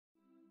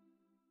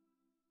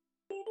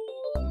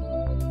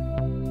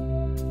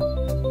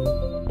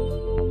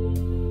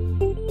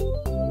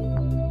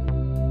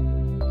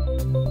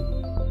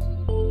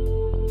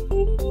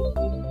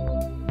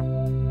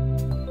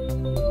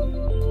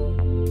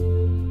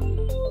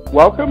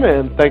Welcome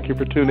and thank you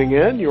for tuning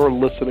in. You're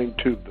listening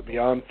to the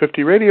Beyond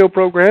 50 radio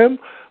program.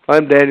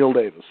 I'm Daniel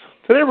Davis.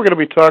 Today we're going to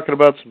be talking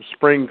about some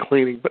spring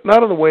cleaning, but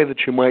not in the way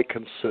that you might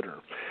consider.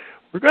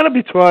 We're going to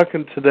be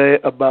talking today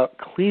about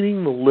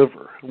cleaning the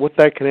liver and what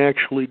that can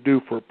actually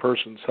do for a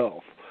person's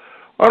health.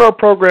 On our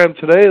program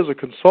today is a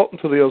consultant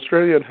to the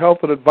Australian Health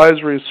and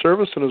Advisory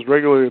Service and has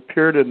regularly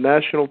appeared in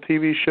national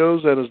TV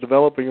shows and is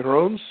developing her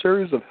own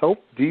series of health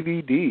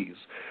DVDs.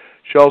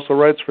 She also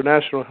writes for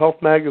national health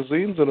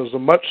magazines and is a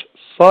much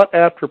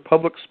sought-after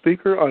public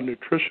speaker on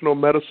nutritional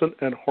medicine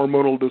and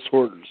hormonal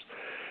disorders.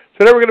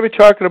 Today we're going to be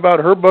talking about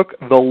her book,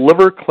 The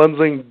Liver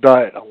Cleansing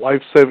Diet, a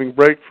life-saving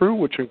breakthrough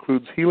which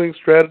includes healing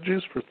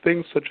strategies for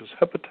things such as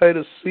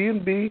hepatitis C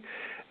and B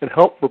and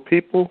help for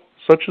people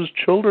such as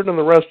children and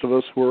the rest of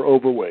us who are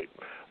overweight.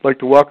 I'd like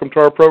to welcome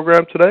to our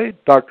program today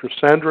Dr.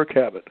 Sandra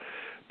Cabot.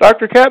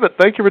 Dr. Cabot,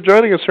 thank you for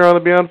joining us here on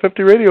the Beyond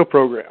 50 radio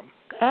program.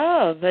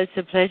 Oh, it's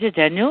a pleasure,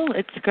 Daniel.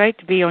 It's great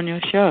to be on your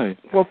show.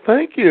 Well,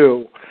 thank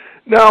you.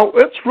 Now,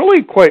 it's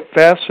really quite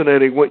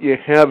fascinating what you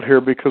have here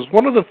because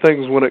one of the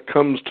things when it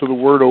comes to the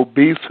word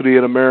obesity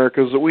in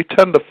America is that we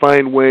tend to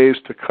find ways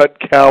to cut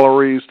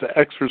calories, to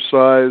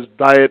exercise,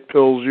 diet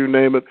pills, you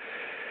name it.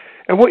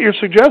 And what you're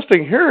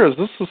suggesting here is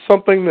this is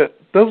something that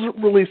doesn't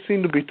really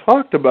seem to be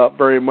talked about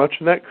very much,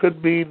 and that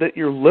could be that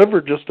your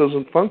liver just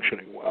isn't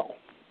functioning well.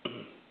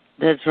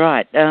 That's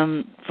right.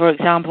 For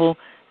example,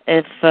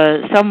 if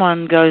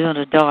someone goes on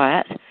a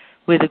diet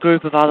with a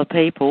group of other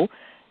people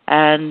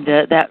and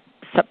that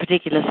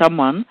particular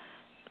someone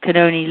can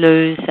only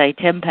lose, say,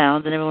 10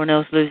 pounds and everyone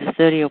else loses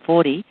 30 or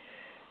 40,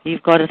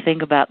 you've got to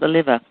think about the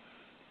liver.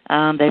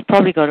 They've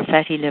probably got a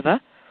fatty liver,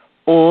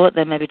 or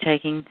they may be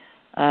taking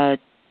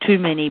too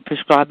many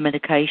prescribed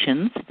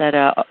medications that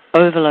are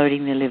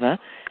overloading the liver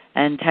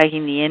and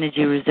taking the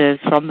energy reserves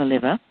from the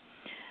liver.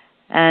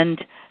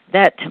 And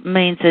that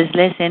means there's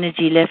less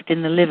energy left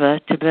in the liver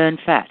to burn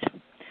fat.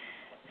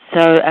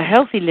 So a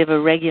healthy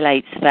liver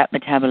regulates fat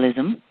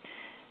metabolism,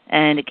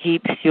 and it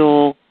keeps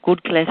your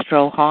good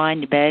cholesterol high and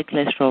your bad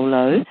cholesterol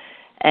low,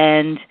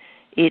 and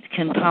it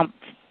can pump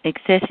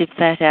excessive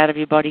fat out of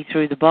your body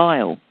through the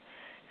bile.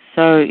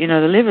 So,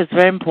 the liver is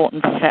very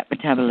important for fat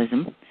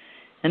metabolism,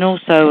 and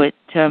also it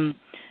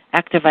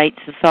activates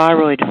the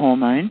thyroid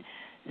hormone.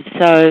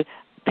 So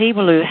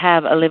people who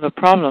have a liver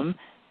problem,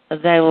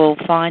 they will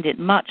find it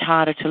much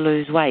harder to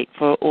lose weight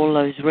for all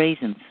those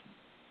reasons.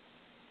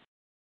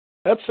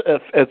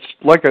 It's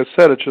like I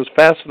said, it's just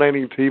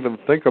fascinating to even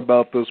think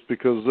about this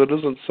because it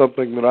isn't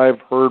something that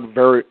I've heard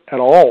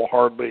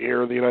hardly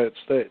here in the United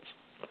States.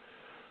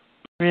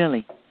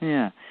 Really?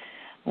 Yeah.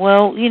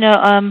 Well,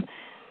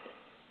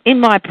 in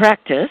my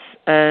practice,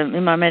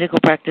 in my medical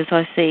practice,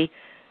 I see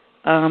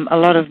a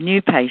lot of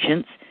new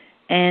patients,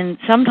 and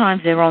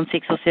sometimes they're on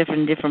 6 or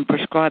 7 different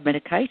prescribed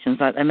medications.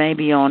 Like they may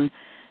be on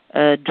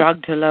a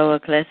drug to lower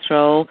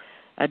cholesterol,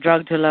 a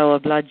drug to lower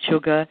blood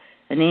sugar,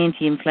 an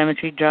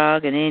anti-inflammatory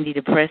drug, an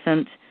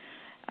antidepressant.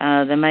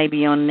 They may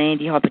be on an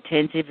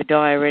antihypertensive, a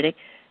diuretic.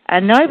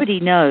 And nobody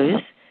knows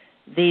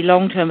the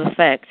long-term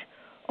effect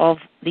of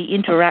the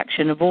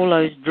interaction of all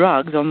those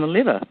drugs on the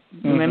liver.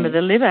 Mm-hmm. Remember,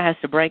 the liver has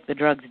to break the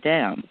drugs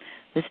down.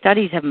 The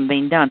studies haven't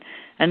been done.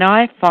 And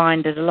I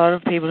find that a lot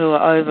of people who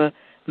are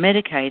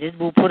over-medicated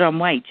will put on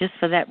weight just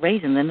for that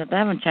reason. And they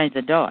haven't changed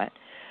their diet.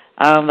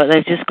 But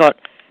they've just got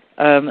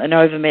an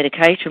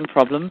over-medication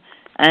problem.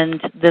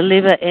 And the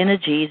liver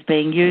energy is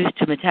being used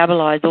to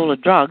metabolize all the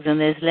drugs, and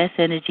there's less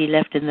energy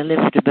left in the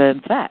liver to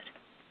burn fat.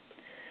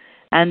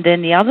 And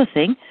then the other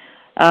thing,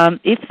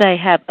 if they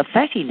have a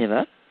fatty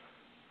liver,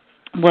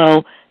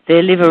 well,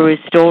 their liver is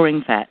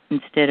storing fat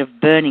instead of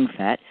burning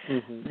fat,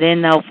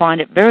 then they'll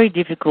find it very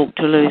difficult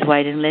to lose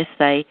weight unless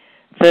they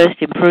first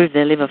improve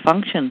their liver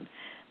function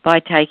by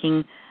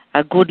taking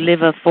a good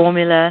liver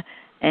formula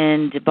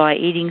and by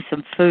eating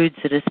some foods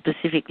that are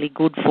specifically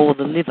good for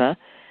the liver,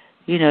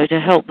 to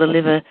help the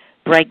liver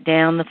break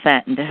down the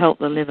fat and to help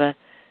the liver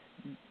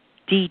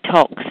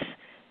detox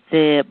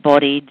their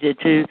body,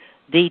 to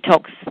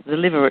detox the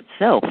liver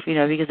itself,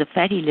 because a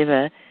fatty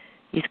liver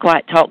is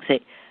quite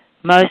toxic.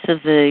 Most of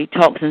the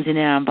toxins in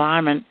our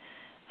environment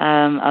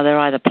they're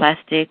either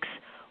plastics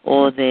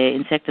or they're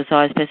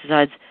insecticides,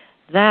 pesticides.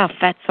 They are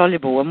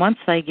fat-soluble, and once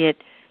they get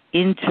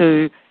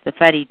into the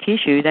fatty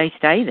tissue, they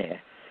stay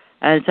there.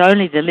 And it's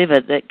only the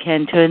liver that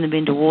can turn them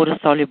into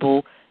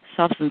water-soluble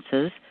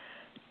substances,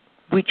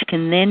 which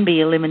can then be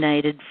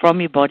eliminated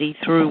from your body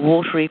through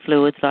watery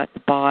fluids like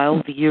the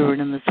bile, the urine,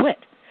 and the sweat.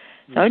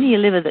 It's only your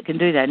liver that can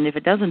do that, and if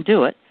it doesn't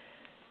do it,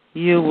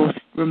 you will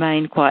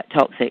remain quite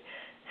toxic.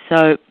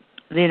 So,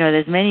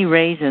 there's many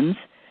reasons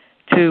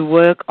to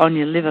work on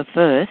your liver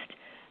first,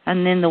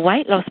 and then the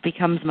weight loss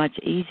becomes much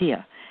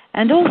easier.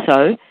 And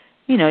also,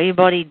 your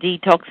body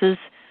detoxes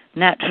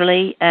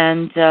naturally,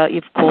 and,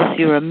 of course,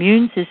 your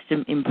immune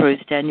system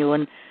improves, Daniel.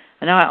 And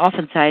I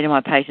often say to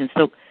my patients,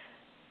 look,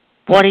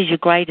 what is your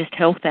greatest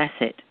health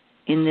asset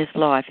in this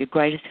life? Your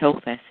greatest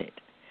health asset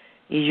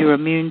is your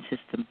immune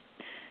system.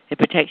 It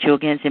protects you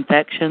against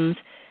infections,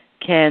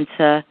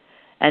 cancer,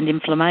 and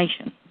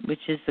inflammation,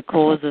 which is the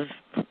cause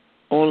of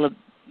all the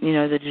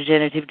the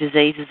degenerative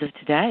diseases of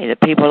today that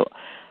people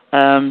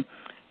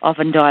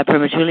often die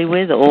prematurely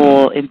with,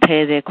 or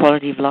impair their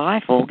quality of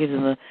life, or give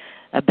them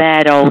a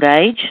bad old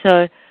age.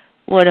 So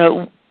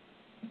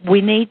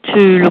we need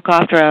to look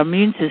after our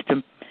immune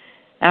system.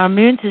 Our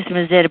immune system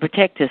is there to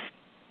protect us.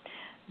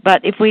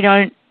 But if we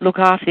don't look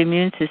after the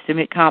immune system,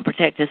 it can't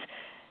protect us.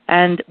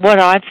 And what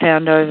I've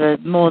found over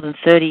more than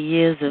 30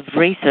 years of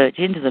research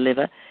into the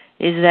liver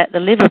is that the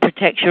liver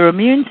protects your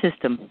immune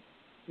system,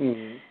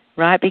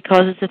 right?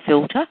 Because it's a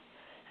filter,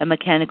 a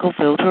mechanical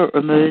filter. It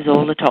removes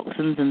all the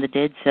toxins and the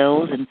dead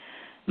cells and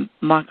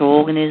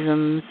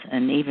microorganisms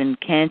and even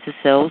cancer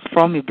cells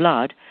from your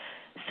blood.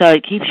 So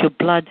it keeps your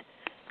blood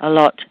a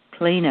lot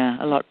cleaner,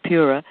 a lot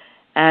purer,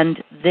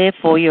 and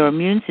therefore your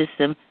immune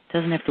system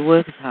doesn't have to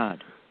work as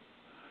hard.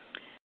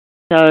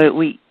 So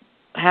we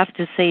have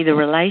to see the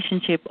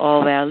relationship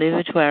of our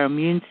liver to our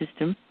immune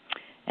system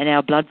and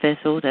our blood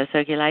vessels, our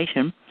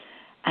circulation,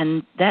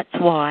 and that's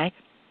why,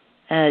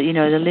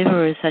 the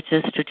liver is such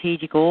a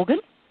strategic organ.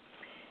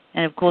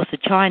 And, of course, the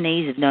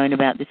Chinese have known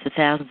about this for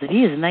thousands of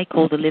years, and they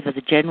call the liver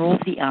the general of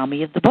the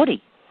army of the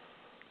body.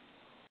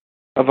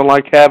 Nothing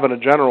like having a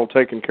general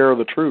taking care of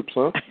the troops,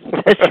 huh?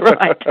 That's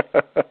right.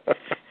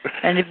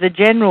 And if the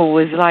general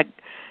was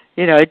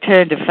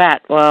turned to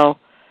fat, well,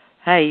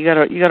 hey, you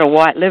got a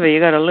white liver,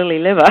 you got a lily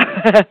liver.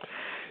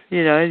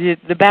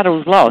 The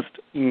battle's lost.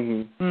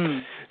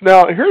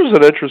 Now, here's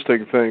an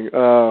interesting thing.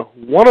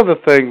 One of the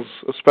things,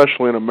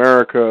 especially in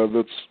America,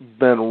 that's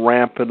been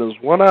rampant is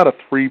 1 out of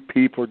 3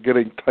 people are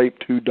getting type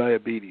 2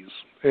 diabetes.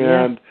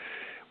 And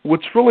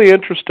what's really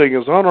interesting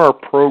is on our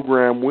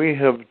program, we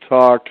have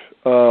talked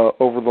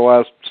over the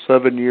last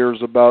 7 years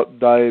about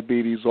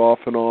diabetes off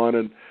and on,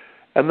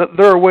 and that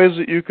there are ways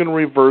that you can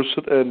reverse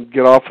it and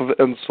get off of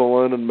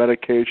insulin and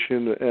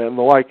medication and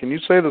the like. And you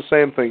say the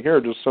same thing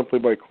here, just simply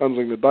by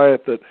cleansing the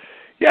diet, that,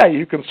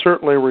 you can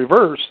certainly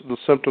reverse the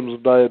symptoms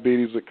of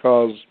diabetes that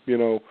cause,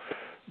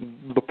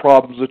 the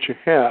problems that you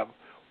have.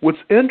 What's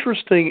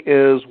interesting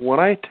is when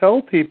I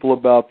tell people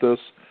about this,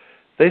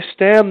 they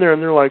stand there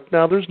and they're like,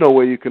 no, there's no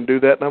way you can do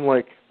that. And I'm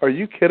like, are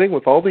you kidding?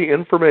 With all the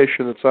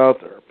information that's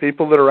out there,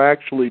 people that are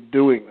actually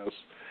doing this,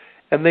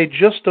 and they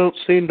just don't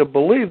seem to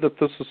believe that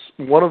this is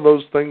one of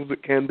those things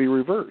that can be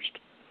reversed.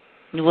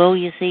 Well,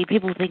 you see,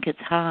 people think it's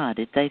hard.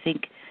 They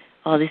think,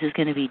 this is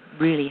going to be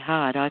really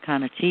hard. I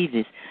can't achieve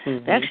this.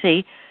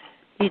 Actually,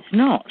 it's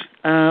not.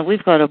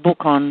 We've got a book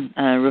on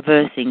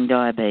reversing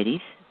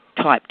diabetes,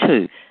 type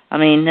 2. I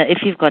mean, if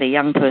you've got a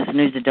young person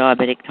who's a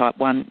diabetic type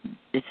 1,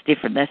 it's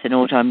different. That's an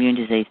autoimmune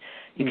disease.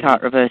 You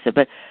can't reverse it.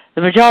 But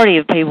the majority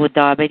of people with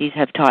diabetes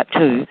have type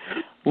 2,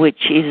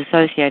 which is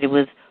associated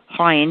with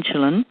high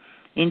insulin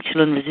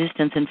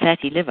resistance, and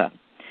fatty liver.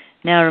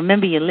 Now,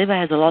 remember, your liver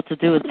has a lot to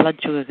do with blood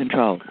sugar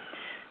control.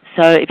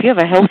 So if you have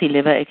a healthy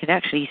liver, it can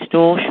actually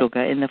store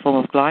sugar in the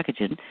form of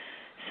glycogen.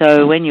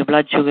 So when your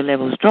blood sugar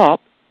levels drop,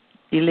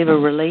 your liver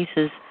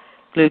releases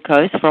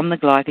glucose from the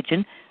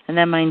glycogen, and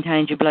that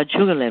maintains your blood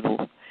sugar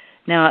level.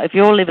 Now, if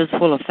your liver's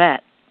full of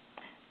fat,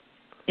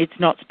 it's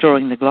not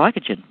storing the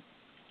glycogen.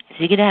 So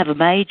you're going to have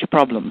major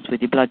problems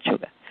with your blood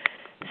sugar.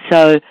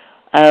 So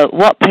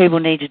what people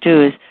need to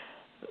do is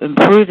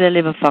improve their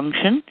liver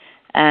function,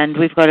 and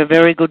we've got a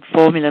very good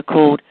formula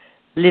called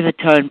Liver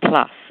Tone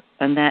Plus,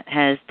 and that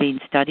has been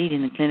studied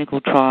in a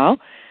clinical trial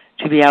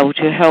to be able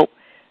to help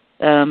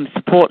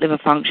support liver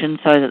function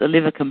so that the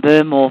liver can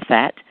burn more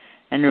fat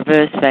and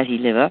reverse fatty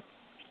liver.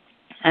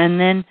 And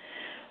then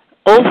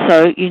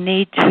also you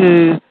need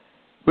to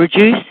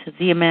reduce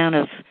the amount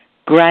of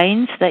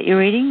grains that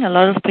you're eating. A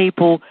lot of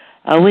people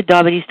with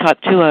diabetes type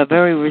 2 are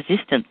very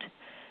resistant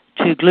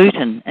to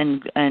gluten,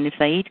 and if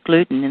they eat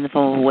gluten in the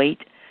form of wheat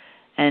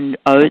and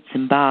oats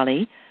and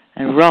barley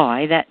and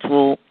rye, that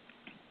will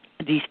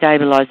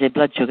destabilize their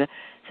blood sugar.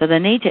 So they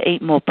need to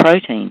eat more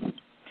protein.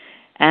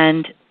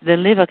 And the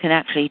liver can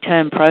actually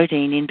turn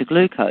protein into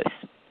glucose,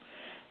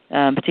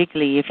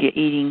 particularly if you're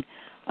eating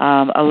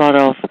a lot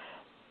of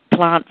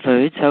plant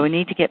food. So we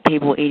need to get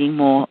people eating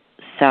more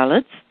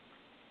salads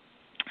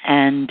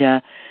and,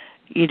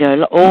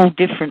 all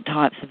different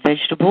types of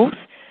vegetables.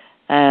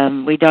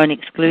 We don't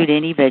exclude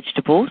any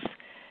vegetables.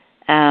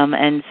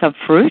 And some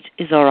fruit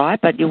is all right,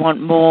 but you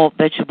want more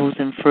vegetables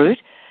than fruit.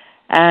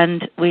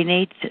 And we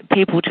need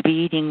people to be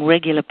eating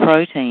regular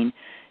protein.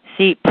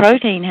 See,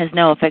 protein has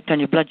no effect on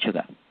your blood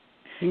sugar.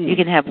 You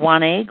can have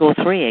 1 egg or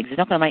 3 eggs. It's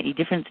not going to make any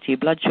difference to your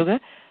blood sugar.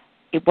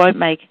 It won't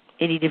make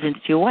any difference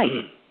to your weight.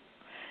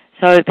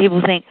 So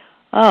people think,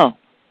 that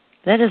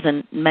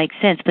doesn't make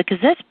sense, because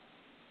that's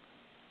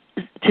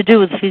to do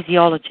with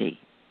physiology.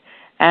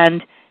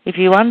 And if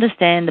you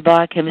understand the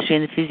biochemistry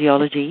and the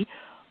physiology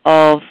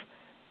of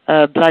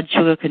blood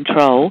sugar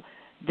control,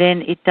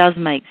 then it does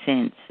make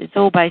sense. It's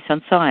all based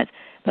on science.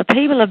 But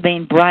people have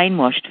been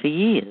brainwashed for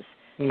years.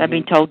 They've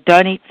been told,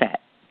 don't eat fat.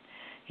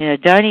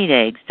 Don't eat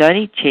eggs, don't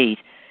eat cheese.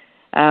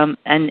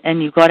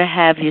 And you've got to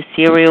have your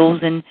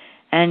cereals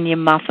and your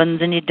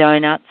muffins and your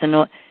donuts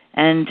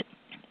and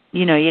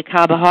your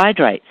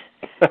carbohydrates.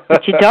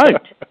 But you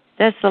don't.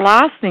 That's the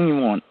last thing you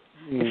want.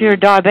 If you're a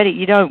diabetic,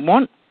 you don't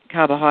want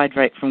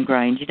carbohydrate from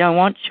grains. You don't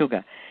want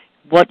sugar.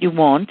 What you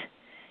want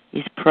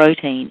is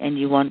protein, and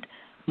you want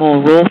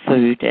more raw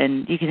food,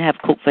 and you can have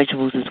cooked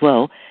vegetables as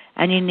well,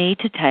 and you need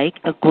to take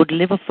a good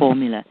liver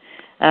formula.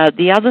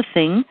 The other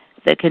thing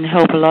that can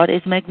help a lot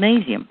is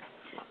magnesium.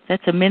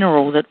 That's a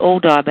mineral that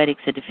all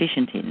diabetics are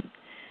deficient in.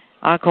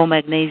 I call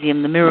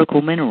magnesium the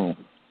miracle mineral.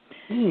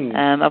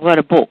 I've got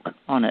a book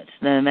on it.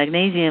 The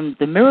magnesium,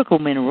 the miracle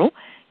mineral,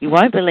 you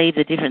won't believe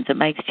the difference it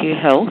makes to your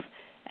health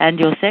and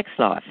your sex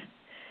life.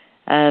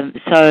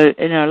 So,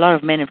 a lot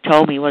of men have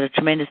told me what a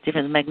tremendous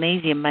difference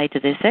magnesium made to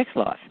their sex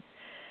life.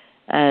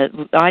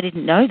 I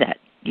didn't know that,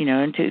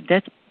 and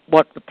that's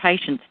what the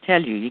patients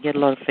tell you. You get a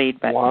lot of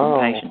feedback from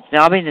patients.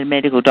 Now, I've been a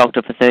medical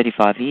doctor for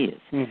 35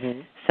 years.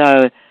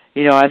 So,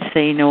 I've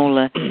seen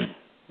all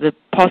the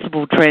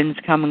possible trends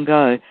come and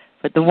go.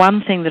 But the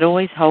one thing that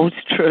always holds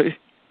true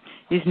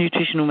is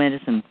nutritional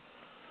medicine.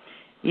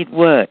 It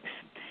works.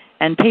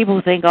 And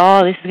people think,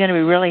 this is going to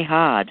be really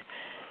hard.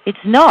 It's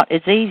not.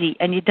 It's easy.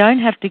 And you don't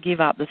have to give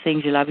up the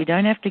things you love. You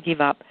don't have to give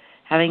up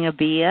having a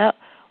beer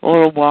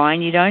or a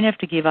wine. You don't have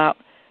to give up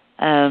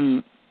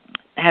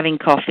having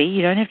coffee.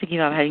 You don't have to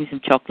give up having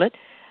some chocolate.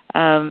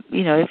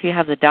 If you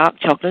have the dark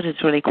chocolate,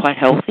 it's really quite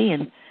healthy,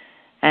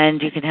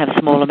 and you can have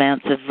small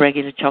amounts of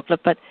regular chocolate.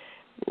 But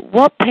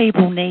what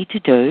people need to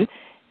do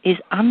is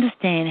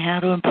understand how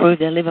to improve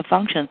their liver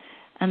function,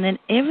 and then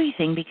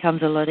everything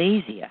becomes a lot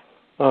easier.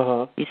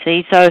 You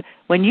see, so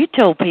when you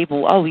tell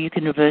people, you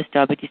can reverse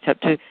diabetes type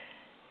 2,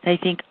 they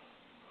think,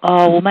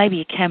 well, maybe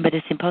you can, but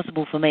it's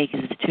impossible for me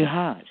because it's too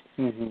hard.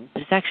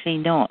 But it's actually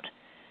not.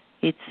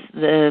 It's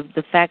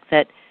the fact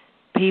that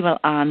people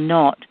are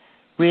not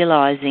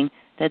realizing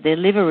that their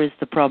liver is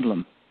the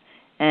problem.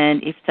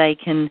 And if they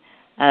can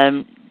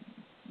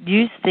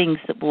use things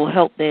that will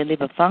help their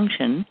liver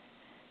function,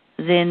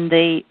 then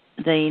the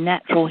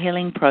natural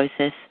healing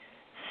process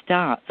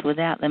starts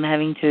without them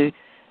having to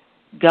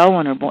go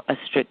on a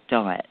strict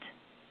diet.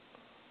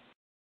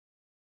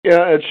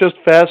 Yeah, it's just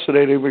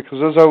fascinating because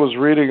as I was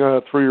reading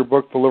through your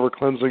book, The Liver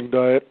Cleansing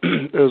Diet,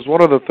 is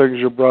one of the things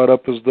you brought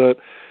up is that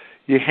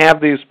you have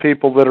these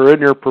people that are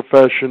in your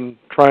profession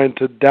trying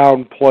to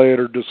downplay it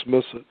or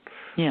dismiss it.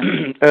 Yeah.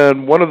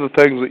 And one of the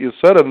things that you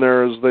said in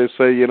there is they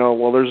say,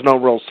 well, there's no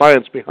real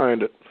science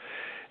behind it.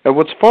 And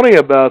what's funny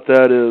about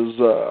that is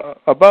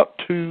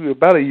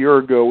about a year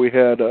ago we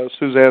had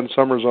Suzanne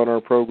Summers on our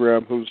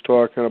program who's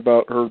talking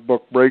about her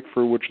book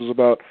Breakthrough, which is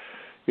about,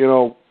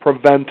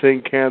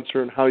 preventing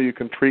cancer and how you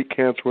can treat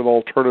cancer with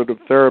alternative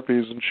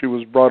therapies. And she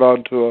was brought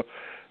on to a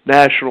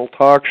national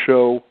talk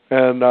show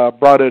and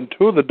brought in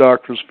 2 of the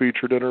doctors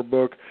featured in her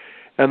book.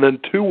 And then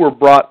 2 were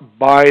brought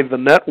by the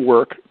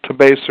network to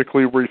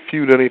basically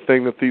refute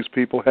anything that these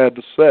people had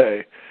to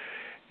say.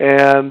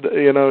 And,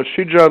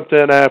 she jumped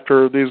in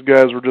after these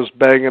guys were just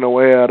banging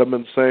away at him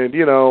and saying,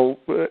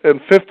 in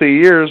 50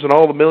 years and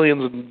all the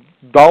millions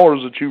of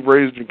dollars that you've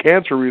raised in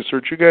cancer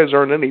research, you guys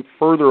aren't any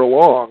further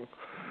along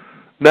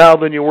now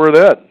than you were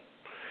then.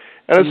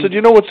 And I said,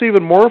 what's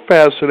even more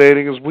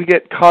fascinating is we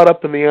get caught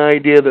up in the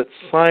idea that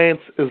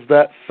science is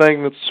that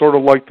thing that's sort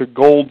of like the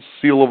gold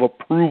seal of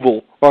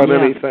approval on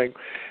anything.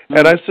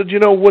 And I said,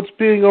 what's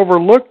being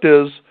overlooked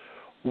is,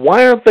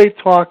 why aren't they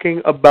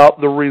talking about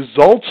the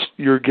results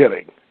you're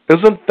getting?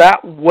 Isn't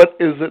that what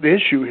is at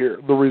issue here,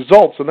 the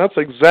results? And that's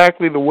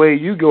exactly the way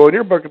you go in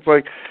your book. It's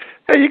like,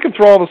 hey, you can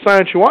throw all the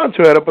science you want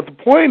to at it, but the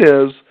point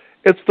is,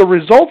 it's the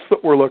results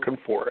that we're looking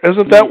for.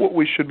 Isn't that what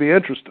we should be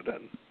interested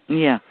in?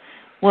 Yeah.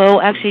 Well,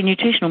 actually,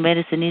 nutritional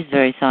medicine is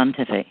very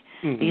scientific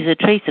because it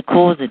treats the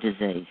cause of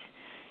disease.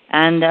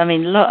 And, a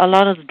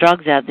lot of the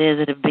drugs out there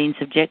that have been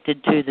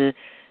subjected to the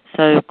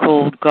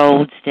so-called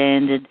gold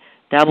standard,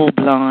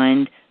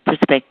 double-blind,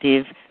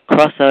 prospective,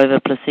 crossover,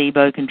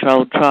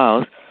 placebo-controlled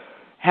trials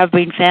have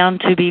been found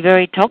to be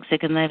very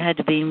toxic, and they've had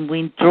to be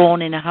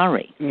withdrawn in a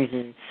hurry.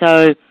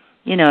 So,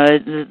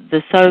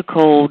 the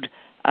so-called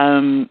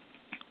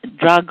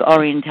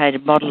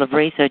drug-orientated model of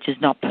research is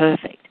not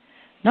perfect.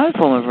 No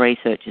form of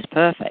research is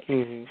perfect.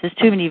 There's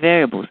too many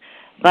variables.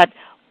 But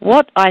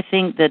what I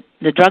think that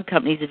the drug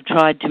companies have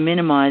tried to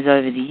minimize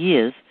over the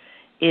years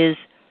is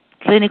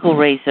clinical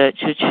research,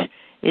 which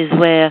is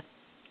where,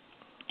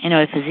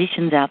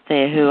 physicians out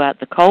there who are at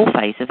the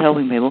coalface of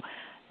helping people,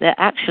 they're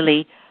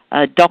actually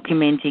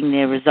documenting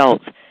their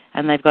results.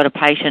 And they've got a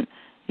patient,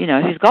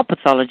 who's got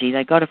pathology.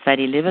 They've got a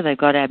fatty liver. They've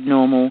got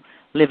abnormal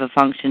liver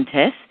function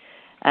tests.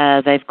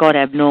 They've got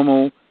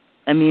abnormal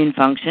immune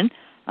function.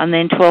 And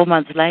then 12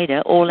 months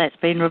later, all that's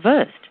been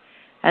reversed.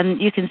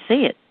 And you can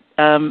see it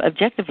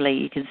objectively.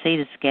 You can see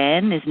the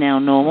scan is now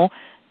normal,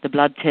 the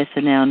blood tests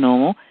are now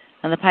normal,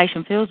 and the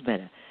patient feels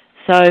better.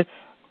 So,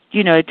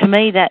 to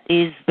me, that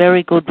is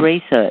very good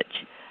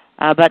research.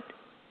 But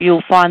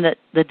you'll find that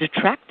the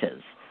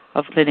detractors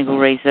of clinical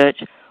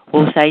research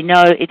will say,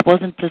 no, it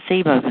wasn't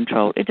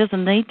placebo-controlled. It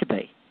doesn't need to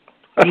be.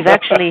 You've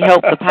actually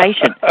helped the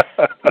patient.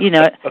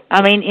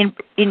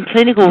 In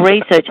clinical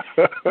research,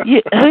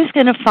 who's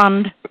going to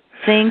fund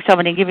seeing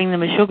somebody and giving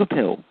them a sugar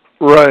pill?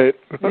 Right.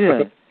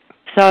 Yeah.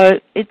 So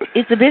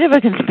it's a bit of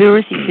a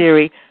conspiracy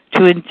theory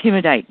to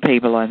intimidate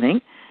people, I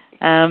think.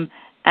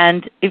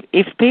 And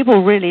if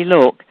people really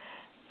look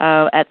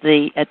at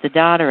the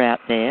data out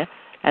there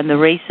and the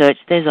research,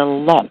 there's a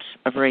lot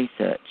of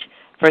research.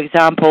 For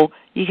example,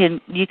 you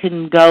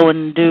can go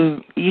and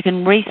you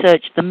can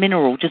research the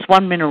mineral, just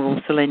one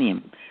mineral,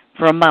 selenium,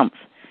 for a month,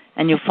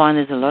 and you'll find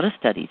there's a lot of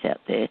studies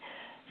out there.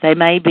 They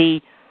may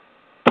be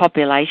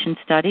population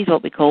studies,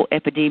 what we call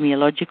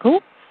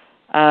epidemiological,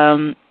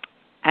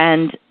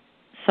 and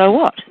so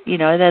what?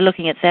 They're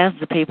looking at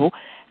thousands of people,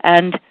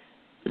 and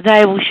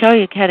they will show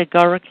you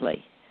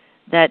categorically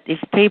that if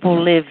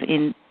people live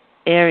in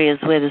areas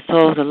where the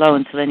soils are low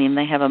in selenium,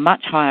 they have a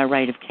much higher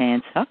rate of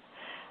cancer.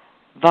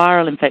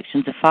 Viral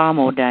infections are far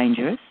more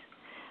dangerous.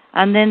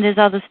 And then there's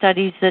other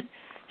studies that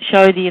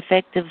show the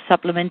effect of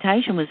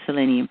supplementation with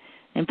selenium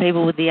in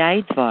people with the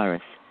AIDS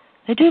virus.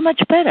 They do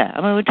much better.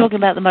 I mean, we're talking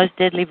about the most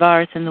deadly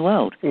virus in the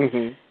world.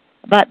 Mm-hmm.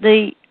 But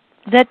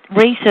that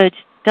research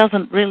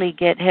doesn't really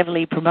get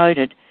heavily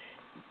promoted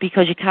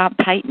because you can't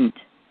patent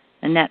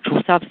a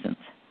natural substance.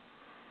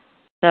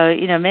 So,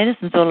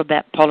 medicine's all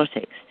about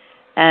politics.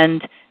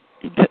 And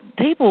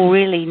people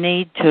really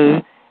need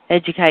to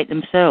educate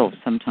themselves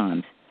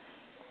sometimes.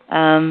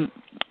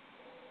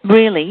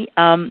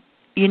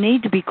 You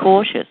need to be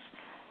cautious,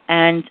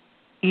 and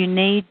you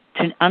need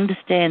to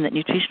understand that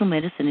nutritional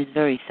medicine is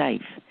very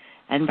safe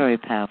and very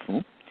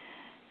powerful.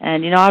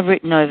 And, I've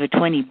written over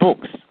 20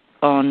 books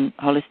on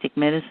holistic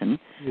medicine.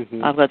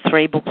 Mm-hmm. I've got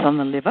 3 books on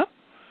the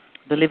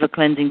liver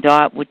cleansing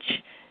diet,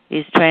 which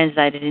is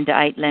translated into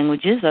 8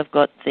 languages. I've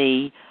got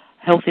the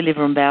Healthy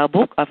Liver and Bowel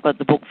book. I've got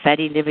the book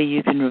Fatty Liver,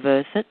 You Can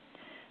Reverse It.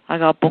 I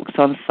got books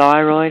on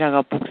thyroid. I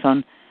got books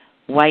on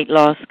weight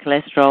loss,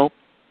 cholesterol.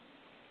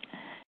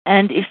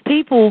 And if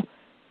people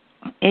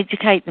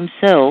educate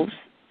themselves,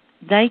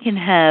 they can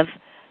have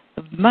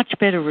much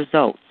better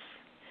results.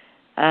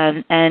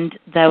 And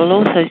they will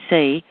also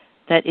see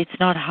that it's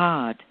not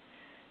hard.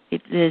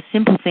 There's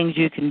simple things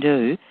you can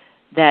do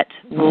that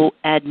will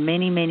add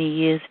many, many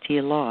years to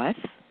your life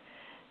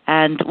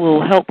and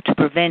will help to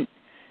prevent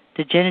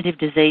degenerative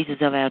diseases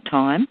of our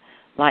time,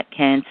 like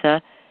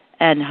cancer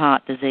and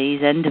heart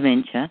disease and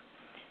dementia.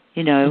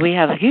 We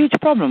have a huge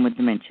problem with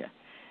dementia.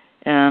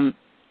 In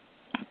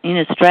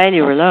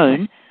Australia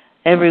alone,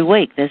 every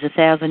week there's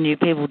 1,000 new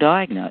people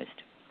diagnosed.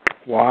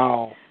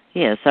 Wow.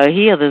 Yeah, so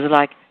here there's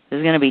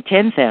going to be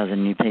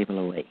 10,000 new people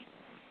a week,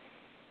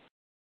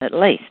 at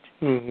least,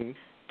 mm-hmm.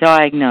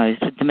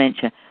 diagnosed with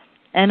dementia.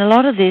 And a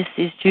lot of this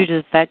is due to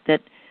the fact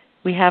that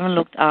we haven't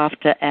looked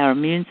after our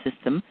immune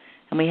system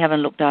and we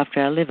haven't looked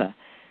after our liver.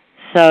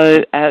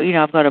 So,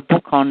 I've got a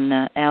book on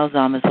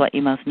Alzheimer's, What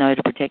You Must Know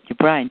to Protect Your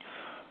Brain.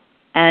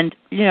 And,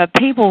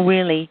 people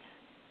really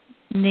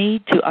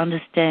need to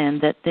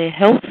understand that their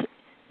health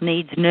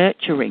needs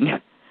nurturing.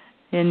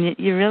 And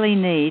you really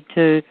need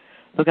to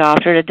look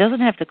after it. It doesn't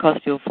have to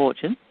cost you a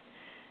fortune.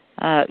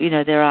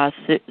 There are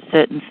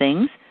certain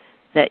things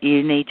that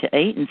you need to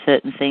eat and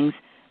certain things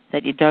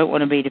that you don't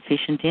want to be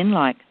deficient in,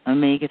 like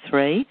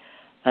omega-3,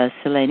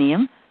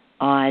 selenium,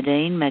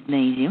 iodine,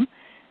 magnesium,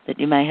 that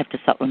you may have to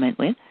supplement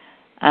with.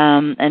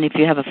 And if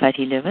you have a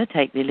fatty liver,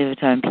 take the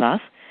Livertone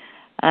Plus.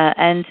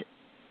 And,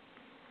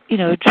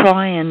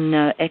 try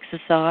and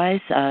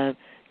exercise,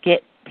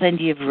 get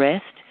plenty of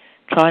rest,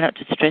 try not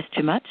to stress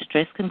too much.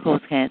 Stress can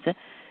cause cancer.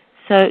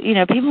 So,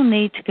 people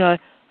need to go,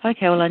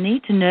 okay, well, I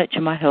need to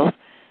nurture my health.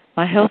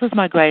 My health is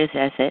my greatest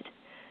asset.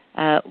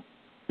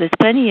 There's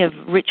plenty of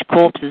rich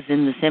corpses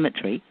in the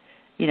cemetery.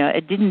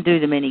 It didn't do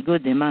them any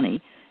good, their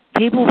money.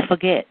 People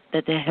forget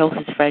that their health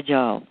is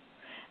fragile.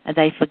 And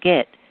they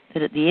forget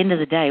that at the end of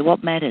the day,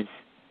 what matters?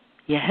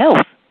 Your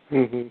health.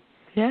 Mm-hmm.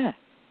 Yeah.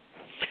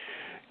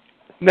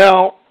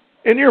 Now,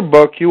 in your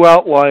book, you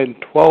outline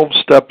 12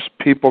 steps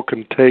people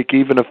can take,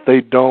 even if they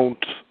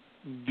don't,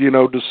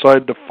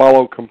 decide to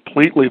follow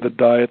completely the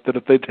diet, that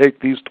if they take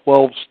these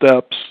 12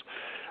 steps,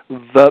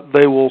 that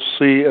they will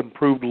see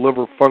improved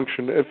liver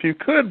function. If you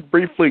could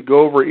briefly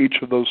go over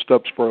each of those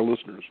steps for our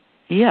listeners.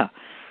 Yeah.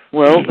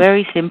 Well,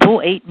 very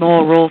simple. Eat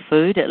more raw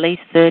food. At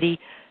least 30%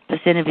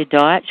 of your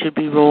diet should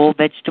be raw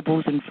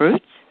vegetables and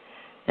fruits.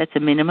 That's a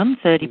minimum,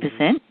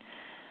 30%.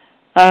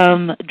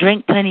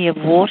 Drink plenty of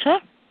water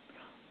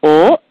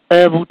or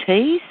herbal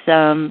teas.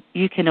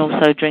 You can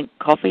also drink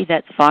coffee.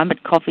 That's fine,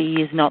 but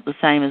coffee is not the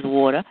same as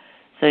water.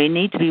 So you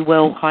need to be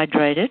well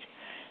hydrated.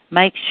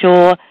 Make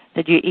sure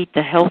that you eat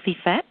the healthy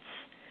fats.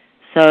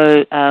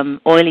 So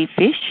oily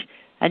fish,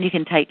 and you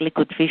can take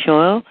liquid fish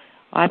oil.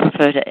 I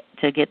prefer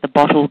to get the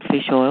bottled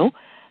fish oil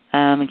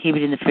and keep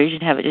it in the fridge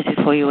and have it just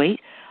before you eat.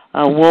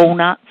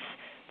 Walnuts,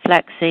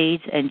 flax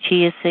seeds, and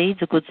chia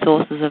seeds are good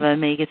sources of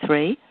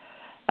omega-3.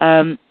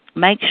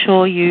 Make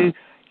sure you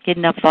get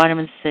enough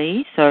vitamin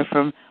C, so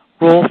from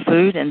raw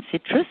food and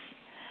citrus.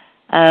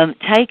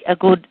 Take a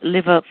good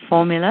liver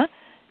formula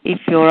if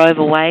you're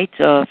overweight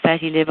or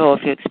fatty liver, or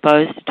if you're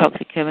exposed to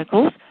toxic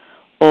chemicals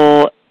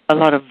or a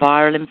lot of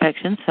viral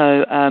infections.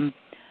 So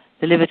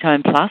the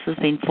Livertone Plus has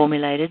been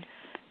formulated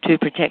to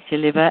protect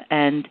your liver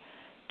and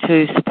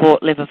to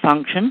support liver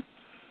function.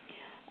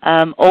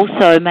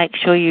 Also, make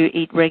sure you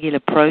eat regular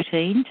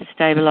protein to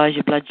stabilize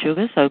your blood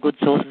sugar. So good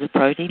sources of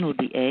protein would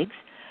be eggs,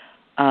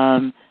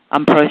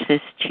 unprocessed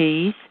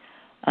cheese,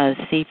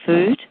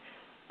 seafood,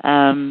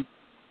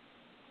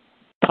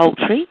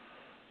 poultry.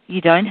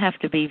 You don't have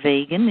to be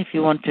vegan. If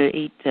you want to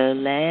eat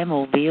lamb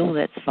or veal,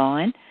 that's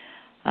fine.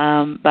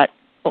 But,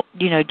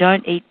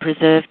 don't eat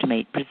preserved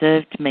meat.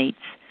 Preserved meats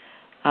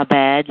are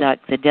bad, like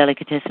the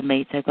delicatessen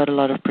meats. They've got a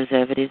lot of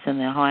preservatives and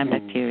they're high in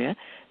bacteria.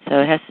 So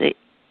it has to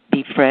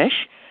be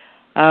fresh.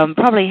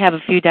 Probably have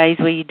a few days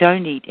where you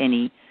don't eat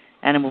any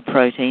animal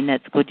protein.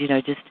 That's good,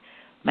 just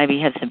maybe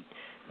have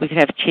we could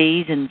have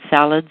cheese and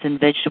salads and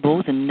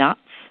vegetables and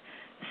nuts,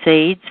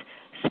 seeds.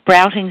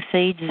 Sprouting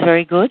seeds is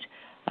very good.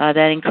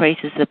 That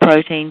increases the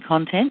protein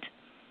content.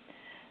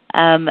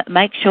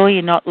 Make sure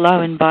you're not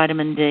low in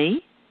vitamin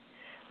D.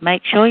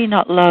 Make sure you're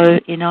not low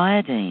in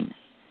iodine.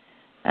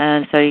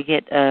 So you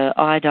get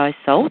iodized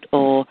salt,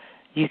 or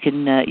you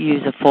can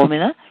use a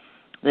formula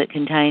that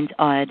contains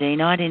iodine.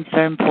 Iodine is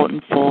very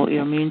important for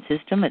your immune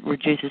system. It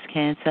reduces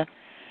cancer.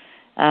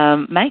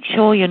 Make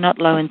sure you're not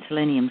low in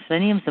selenium.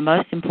 Selenium is the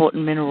most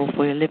important mineral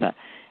for your liver,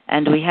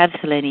 and we have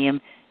selenium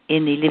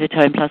in the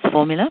Livertone Plus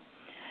formula.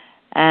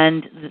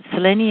 And the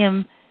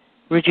selenium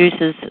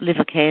reduces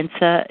liver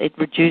cancer. It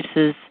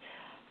reduces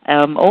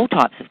all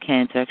types of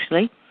cancer,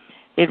 actually.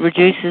 It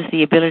reduces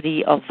the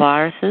ability of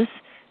viruses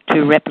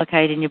to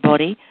replicate in your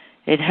body.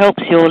 It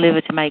helps your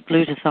liver to make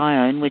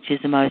glutathione, which is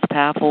the most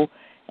powerful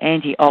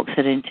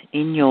antioxidant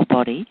in your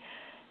body,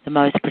 the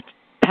most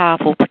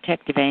powerful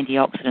protective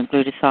antioxidant,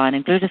 glutathione.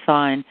 And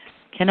glutathione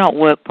cannot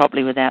work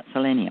properly without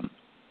selenium.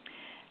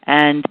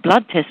 And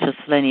blood tests for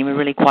selenium are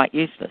really quite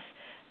useless.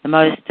 The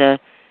most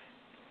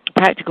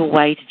practical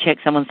way to check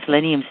someone's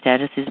selenium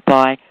status is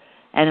by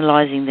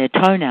analysing their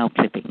toenail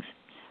clippings.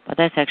 But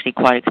that's actually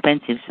quite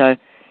expensive. So,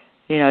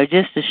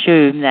 just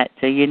assume that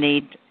you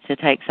need to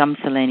take some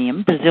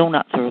selenium. Brazil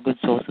nuts are a good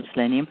source of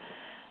selenium.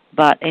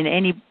 But in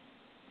any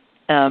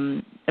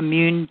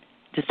immune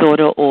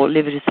disorder or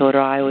liver disorder,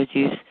 I always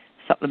use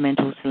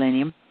supplemental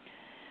selenium.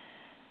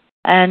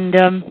 And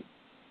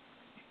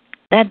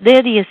they're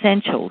the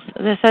essentials.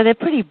 So they're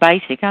pretty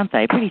basic, aren't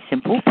they? Pretty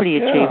simple, pretty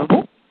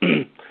achievable.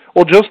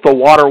 Well, just the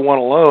water one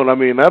alone, I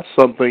mean, that's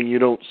something you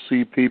don't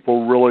see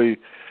people really,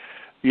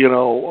 there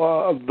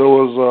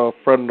was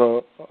a friend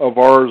of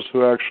ours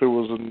who actually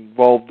was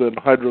involved in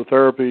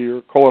hydrotherapy,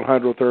 or colon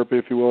hydrotherapy,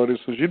 if you will, and he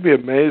says, you'd be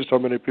amazed how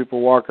many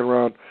people walking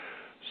around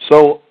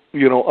so,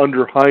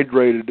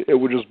 underhydrated, it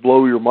would just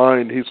blow your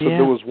mind. He said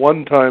there was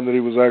one time that he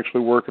was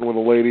actually working with a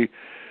lady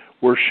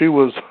where she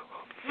was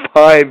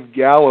 5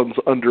 gallons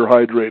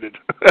underhydrated.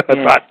 I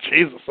thought,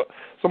 Jesus,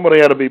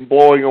 somebody had to be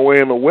blowing away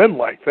in the wind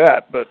like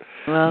that. But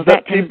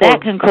that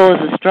can cause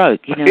a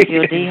stroke, if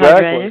you're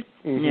dehydrated.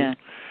 Mm-hmm. Yeah.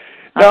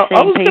 Now,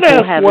 I was going to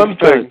ask one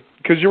thing,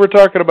 because you were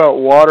talking about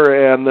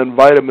water, and then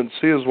vitamin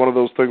C is one of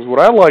those things. What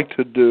I like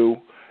to do,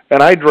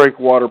 and I drink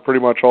water pretty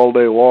much all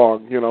day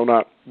long,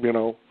 not,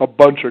 a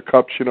bunch of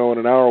cups, in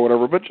an hour or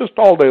whatever, but just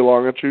all day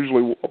long. That's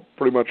usually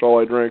pretty much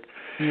all I drink.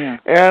 Yeah.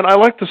 And I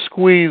like to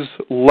squeeze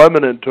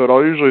lemon into it.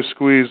 I'll usually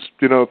squeeze,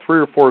 3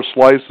 or 4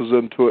 slices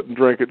into it and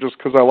drink it just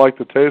because I like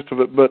the taste of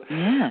it. But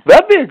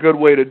that'd be a good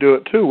way to do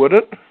it too,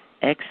 wouldn't it?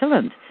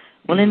 Excellent.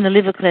 Well, in the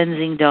liver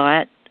cleansing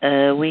diet,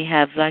 we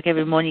have, like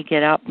every morning you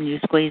get up and you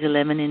squeeze a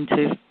lemon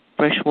into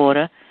fresh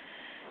water.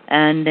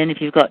 And then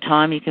if you've got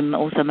time, you can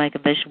also make a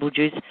vegetable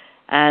juice.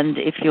 And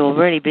if you're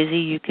really busy,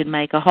 you can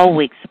make a whole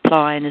week's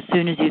supply. And as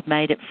soon as you've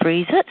made it,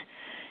 freeze it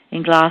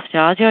in glass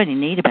jars. You only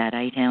need about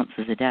 8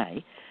 ounces a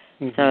day.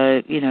 Mm-hmm.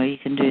 So, you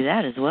can do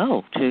that as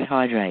well to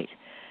hydrate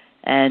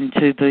and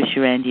to boost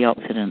your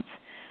antioxidants.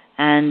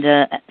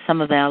 And some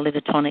of our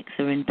liver tonics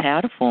are in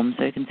powder form,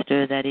 so you can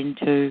stir that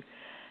into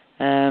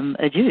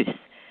a juice.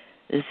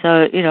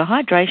 So,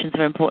 hydration is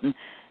very important.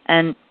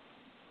 And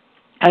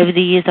over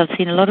the years, I've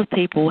seen a lot of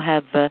people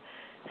have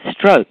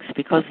strokes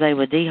because they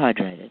were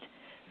dehydrated.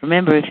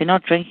 Remember, if you're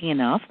not drinking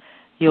enough,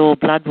 your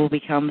blood will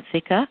become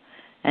thicker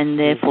and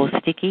therefore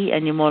sticky,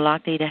 and you're more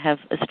likely to have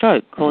a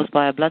stroke caused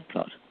by a blood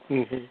clot.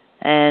 Mm-hmm.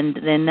 And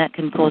then that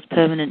can cause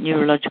permanent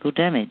neurological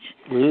damage.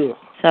 Ugh.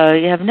 So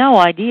you have no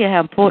idea how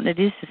important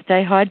it is to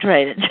stay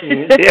hydrated.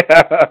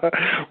 Yeah.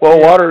 Well,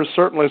 water is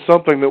certainly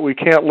something that we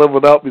can't live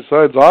without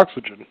besides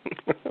oxygen.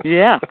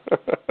 Yeah.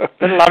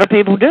 But a lot of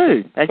people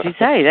do, as you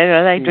say.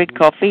 They drink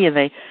coffee and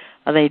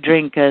they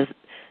drink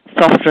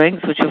soft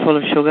drinks, which are full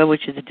of sugar,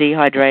 which is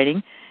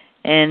dehydrating.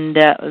 And,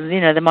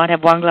 they might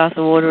have 1 glass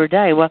of water a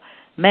day. Well,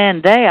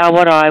 man, they are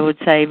what I would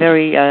say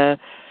very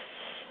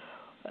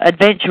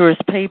adventurous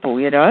people,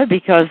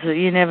 because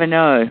you never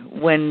know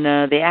when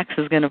the axe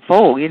is going to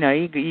fall. You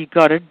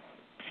got to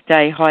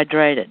stay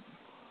hydrated.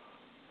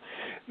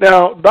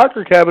 Now,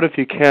 Dr. Cabot, if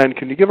you can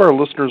you give our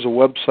listeners a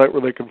website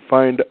where they can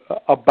find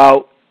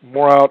about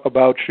more out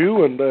about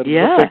you and what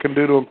Yeah. they can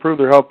do to improve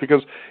their health,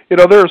 because, you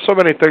know, there are so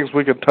many things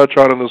we can touch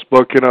on in this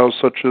book, you know,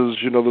 such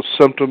as, you know, the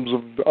symptoms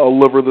of a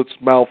liver that's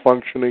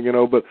malfunctioning, you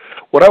know, but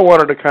what I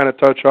wanted to kind of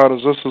touch on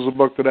is this is a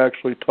book that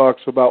actually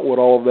talks about what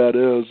all of that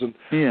is, and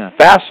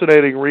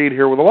fascinating read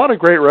here with a lot of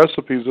great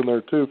recipes in there,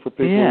 too, for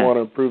people who want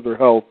to improve their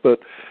health. But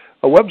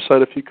a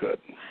website, if you could.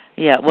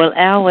 Yeah, well,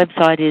 our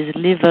website is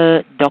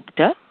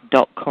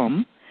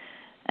liverdoctor.com,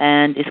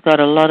 and it's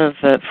got a lot of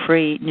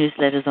free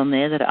newsletters on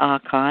there that are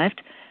archived.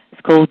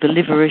 It's called the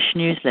Liverish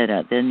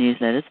Newsletter, the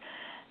newsletters.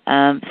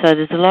 So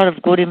there's a lot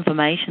of good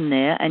information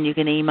there, and you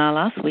can email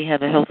us. We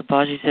have a health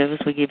advisory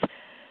service. We give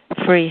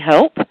free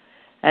help,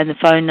 and the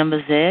phone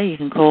number's there. You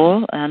can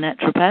call our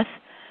naturopath.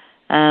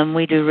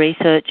 We do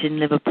research in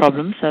liver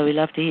problems, so we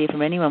love to hear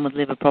from anyone with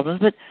liver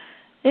problems. But,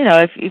 you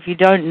know, if you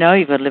don't know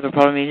you've got a liver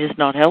problem, you're just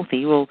not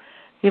healthy, well,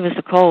 give us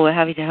a call. We're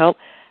happy to help.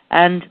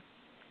 And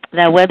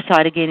our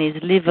website, again, is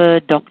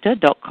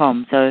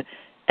liverdoctor.com. So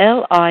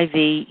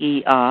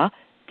liverdoctor.com.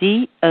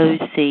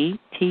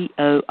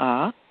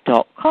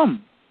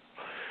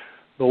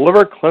 The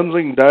Liver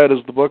Cleansing Diet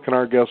is the book, and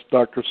our guest,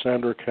 Dr.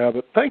 Sandra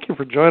Cabot. Thank you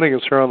for joining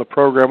us here on the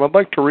program. I'd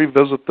like to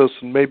revisit this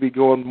and maybe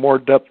go in more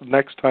depth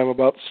next time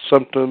about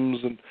symptoms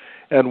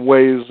and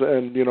ways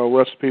and, you know,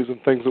 recipes and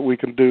things that we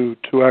can do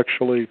to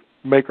actually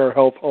make our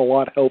health a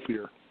lot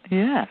healthier.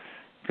 Yeah.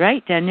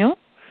 Great, Daniel.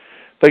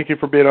 Thank you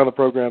for being on the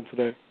program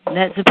today.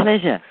 That's a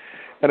pleasure.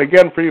 And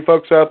again, for you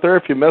folks out there,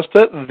 if you missed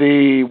it,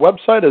 the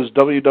website is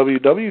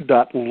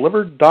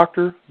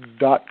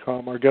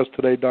www.liverdoctor.com. Our guest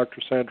today,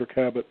 Dr. Sandra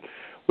Cabot.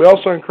 We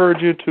also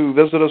encourage you to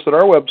visit us at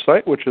our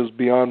website, which is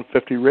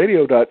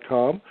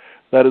beyond50radio.com.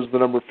 That is the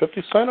number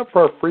 50. Sign up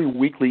for our free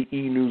weekly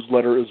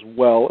e-newsletter as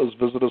well as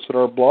visit us at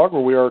our blog,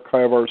 where we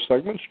archive our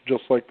segments,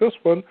 just like this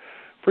one,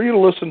 for you to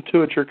listen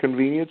to at your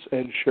convenience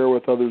and share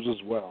with others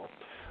as well.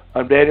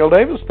 I'm Daniel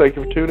Davis. Thank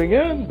you for tuning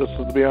in. This is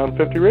the Beyond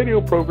 50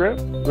 radio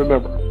program.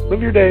 Remember, live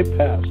your day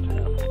past.